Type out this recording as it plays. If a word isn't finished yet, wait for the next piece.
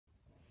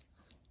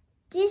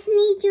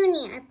Disney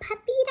Junior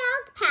Puppy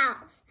Dog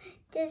Pals.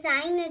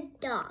 Design a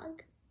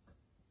dog.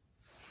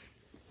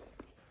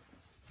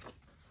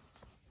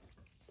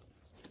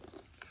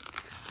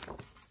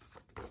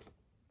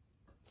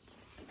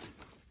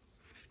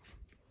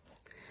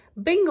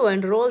 Bingo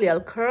and Rolly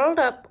are curled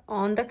up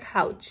on the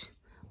couch,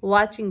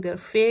 watching their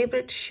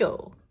favorite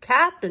show.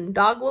 Captain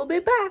Dog will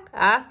be back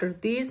after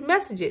these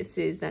messages,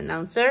 says the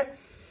announcer.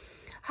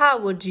 How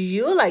would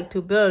you like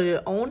to build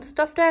your own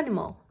stuffed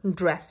animal?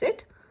 Dress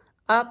it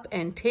up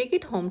and take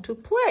it home to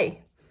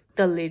play,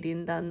 the lady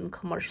in the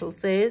commercial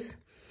says.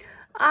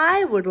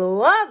 I would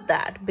love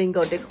that,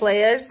 Bingo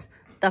declares.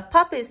 The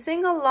puppies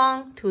sing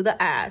along to the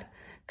ad.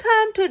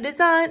 Come to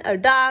design a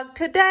dog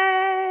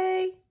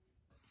today.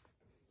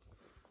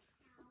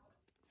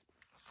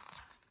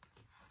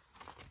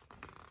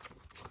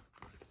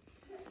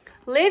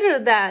 Later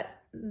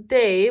that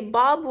day,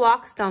 Bob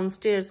walks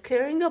downstairs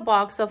carrying a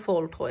box of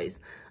old toys.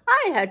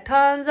 I had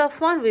tons of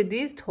fun with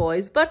these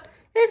toys, but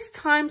it's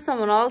time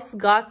someone else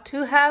got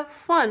to have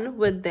fun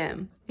with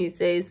them, he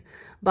says.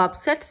 Bob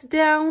sets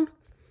down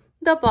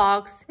the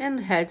box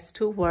and heads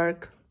to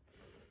work.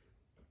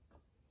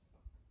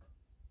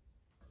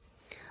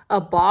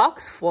 A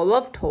box full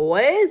of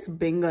toys?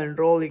 Bingo and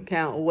Rolly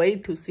can't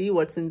wait to see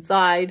what's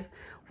inside.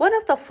 One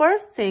of the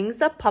first things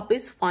the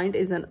puppies find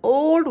is an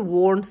old,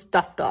 worn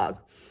stuffed dog.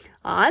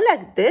 I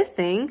like this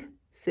thing,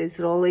 says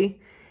Rolly.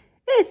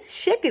 It's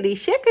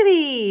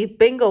shakety.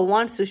 Bingo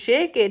wants to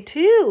shake it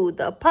too.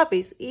 The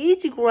puppies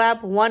each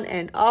grab one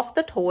end of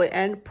the toy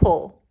and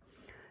pull.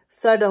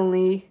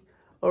 Suddenly,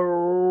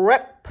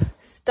 rip,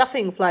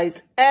 stuffing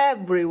flies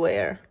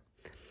everywhere.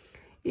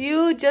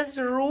 You just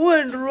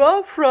ruined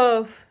Ruff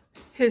Ruff,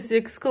 he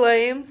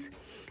exclaims.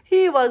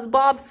 He was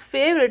Bob's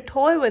favorite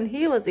toy when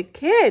he was a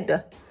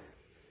kid.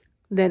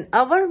 Then it's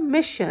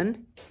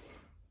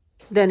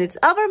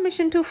our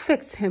mission to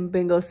fix him,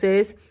 Bingo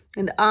says,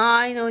 and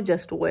I know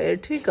just where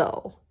to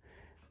go.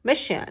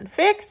 Mission,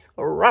 fix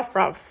Ruff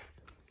Ruff.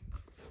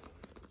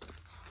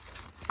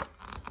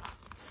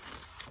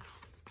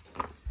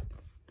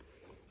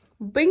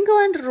 Bingo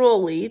and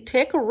Rolly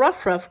take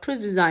Ruff Ruff to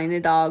design a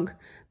dog.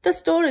 The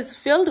store is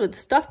filled with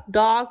stuffed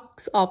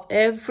dogs of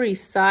every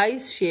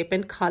size, shape,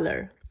 and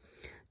color.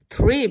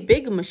 3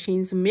 big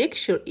machines make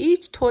sure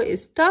each toy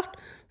is stuffed,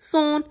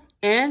 sewn,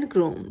 and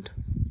groomed.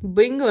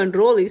 Bingo and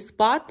Rolly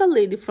spot the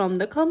lady from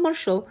the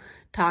commercial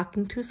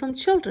talking to some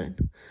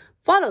children.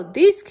 Follow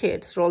these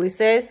kids, Rolly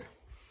says.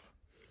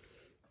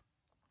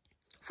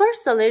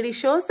 First, the lady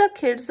shows the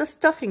kids the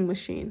stuffing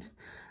machine.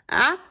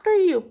 After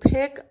you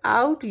pick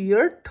out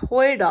your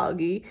toy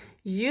doggy,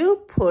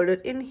 you put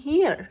it in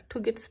here to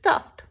get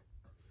stuffed,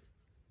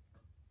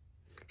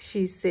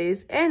 she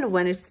says, and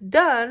when it's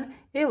done,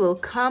 it will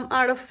come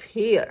out of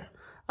here.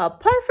 A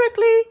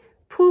perfectly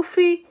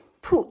poofy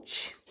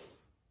pooch.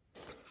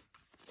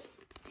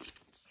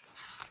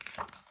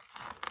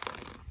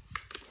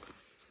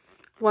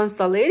 Once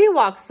the lady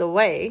walks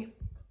away,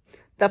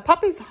 the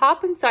puppies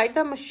hop inside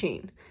the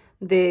machine.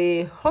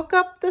 They hook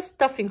up the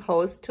stuffing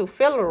hose to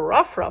fill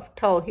Ruff Ruff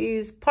till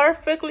he's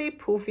perfectly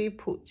poofy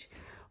pooch.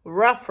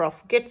 Ruff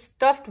Ruff gets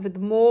stuffed with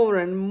more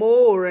and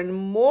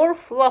more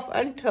fluff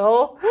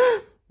until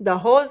the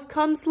hose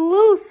comes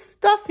loose.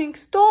 Stuffing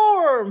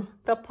storm!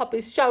 The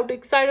puppies shout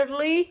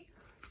excitedly.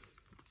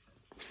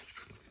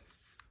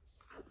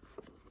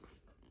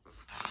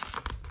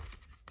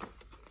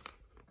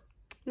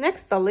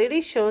 Next, the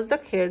lady shows the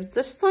kids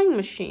the sewing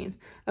machine.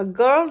 A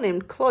girl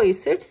named Chloe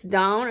sits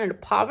down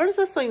and powers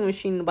the sewing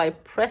machine by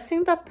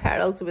pressing the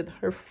pedals with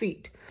her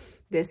feet.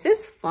 This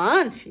is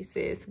fun, she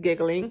says,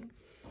 giggling.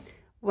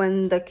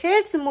 When the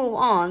kids move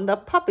on, the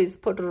puppies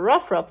put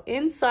Ruff Ruff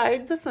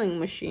inside the sewing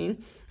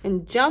machine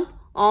and jump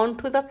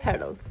onto the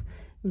pedals.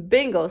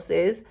 Bingo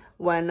says,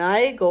 when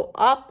I go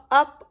up,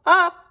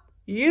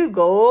 you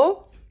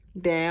go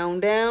down,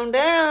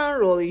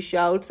 Rolly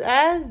shouts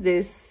as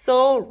they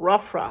sew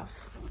Ruff Ruff.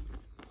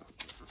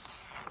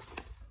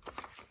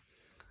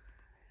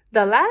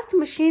 The last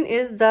machine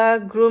is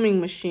the grooming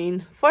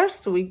machine.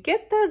 First, we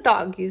get the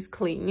doggies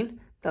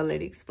clean, the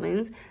lady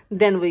explains.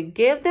 Then we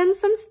give them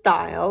some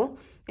style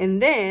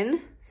and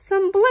then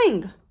some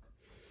bling.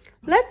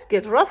 Let's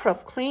get Ruff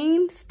Ruff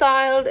cleaned,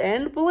 styled,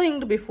 and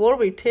blinged before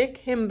we take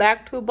him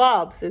back to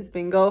Bob, says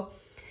Bingo.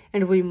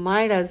 And we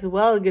might as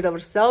well get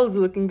ourselves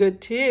looking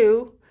good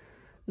too.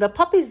 The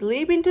puppies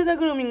leap into the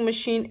grooming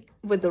machine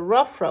with the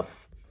Ruff Ruff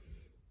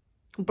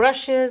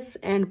brushes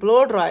and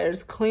blow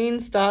dryers, clean,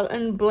 style,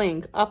 and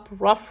bling up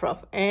Ruff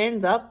Ruff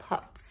and the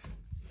pups.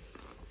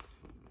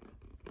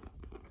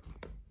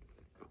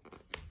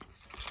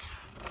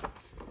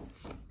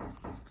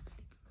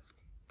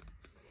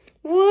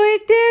 We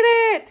did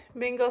it,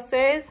 Bingo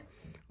says.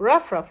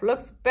 Ruff Ruff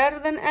looks better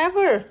than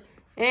ever,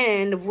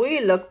 and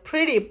we look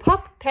pretty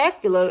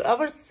pup-tacular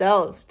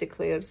ourselves,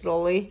 declares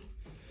Rolly.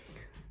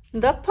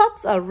 The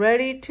pups are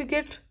ready to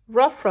get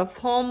Ruff Ruff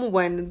home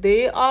when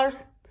they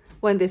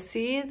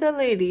see the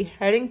lady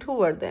heading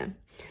toward them.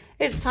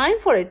 It's time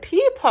for a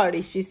tea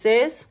party, she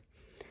says.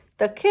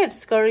 The kids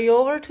scurry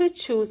over to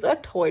choose a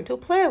toy to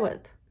play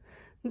with.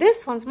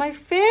 This one's my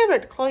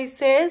favorite, Chloe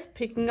says,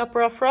 picking up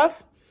Ruff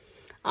Ruff.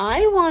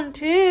 I want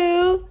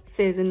to,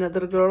 says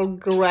another girl,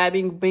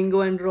 grabbing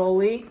Bingo and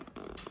Rolly.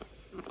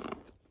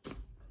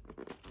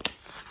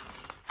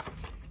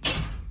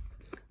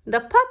 The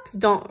pups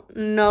don't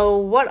know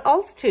what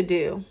else to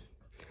do,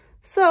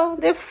 so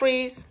they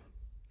freeze.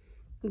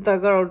 The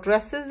girl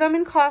dresses them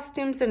in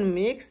costumes and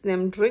makes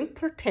them drink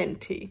pretend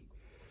tea.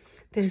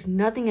 There's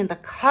nothing in the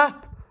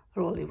cup,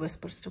 Rolly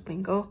whispers to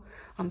Bingo.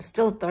 I'm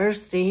still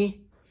thirsty.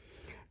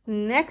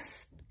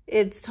 Next,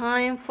 it's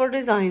time for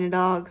Design a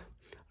Dog.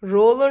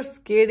 Roller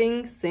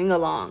skating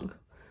sing-along.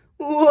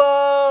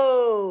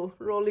 Whoa!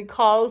 Rolly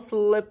calls,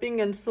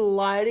 slipping and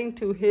sliding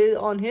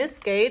on his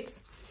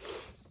skates.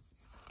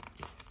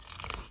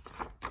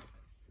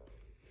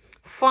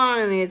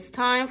 Finally, it's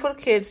time for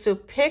kids to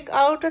pick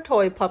out a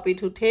toy puppy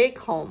to take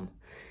home.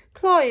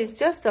 Chloe is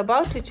just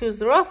about to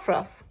choose Ruff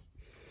Ruff.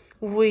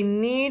 We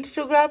need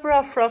to grab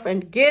Ruff Ruff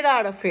and get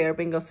out of here,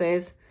 Bingo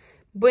says.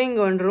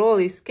 Bingo and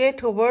Rolly skate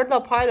toward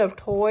the pile of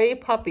toy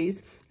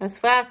puppies as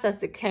fast as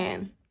they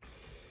can.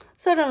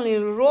 Suddenly,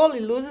 Rolly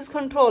loses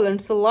control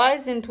and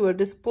slides into a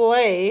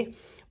display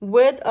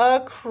with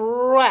a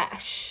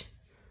crash.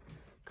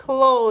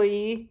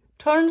 Chloe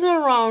turns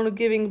around,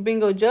 giving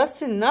Bingo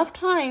just enough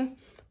time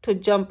to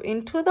jump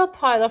into the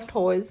pile of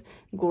toys,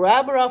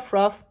 grab Ruff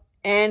Ruff,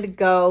 and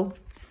go.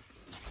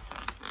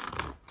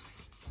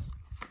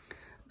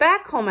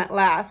 Back home at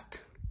last,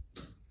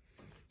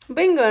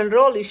 Bingo and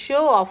Rolly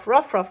show off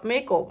Ruff Ruff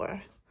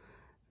makeover.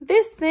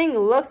 This thing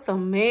looks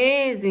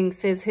amazing,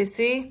 says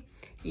Hissy.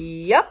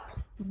 Yup,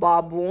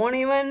 Bob won't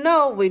even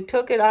know we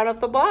took it out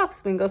of the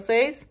box, Bingo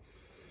says.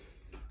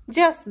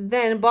 Just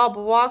then, Bob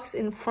walks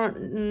in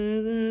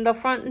the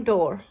front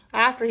door.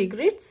 After he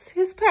greets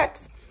his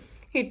pets,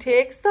 he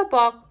takes the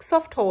box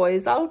of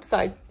toys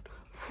outside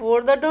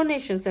for the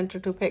donation center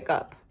to pick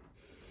up.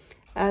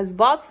 As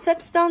Bob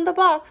sets down the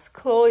box,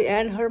 Chloe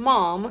and her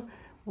mom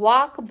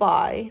walk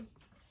by.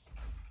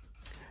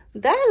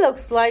 That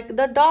looks like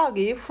the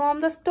doggy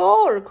from the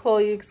store,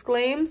 Chloe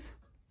exclaims.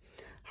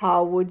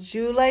 How would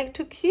you like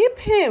to keep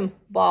him?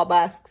 Bob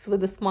asks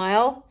with a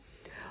smile.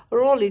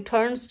 Rolly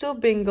turns to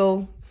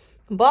Bingo.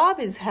 Bob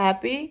is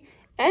happy,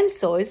 and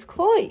so is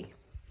Chloe.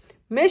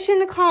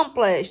 Mission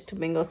accomplished,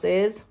 Bingo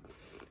says.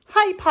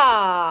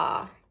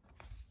 Hyper!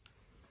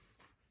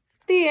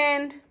 The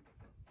end.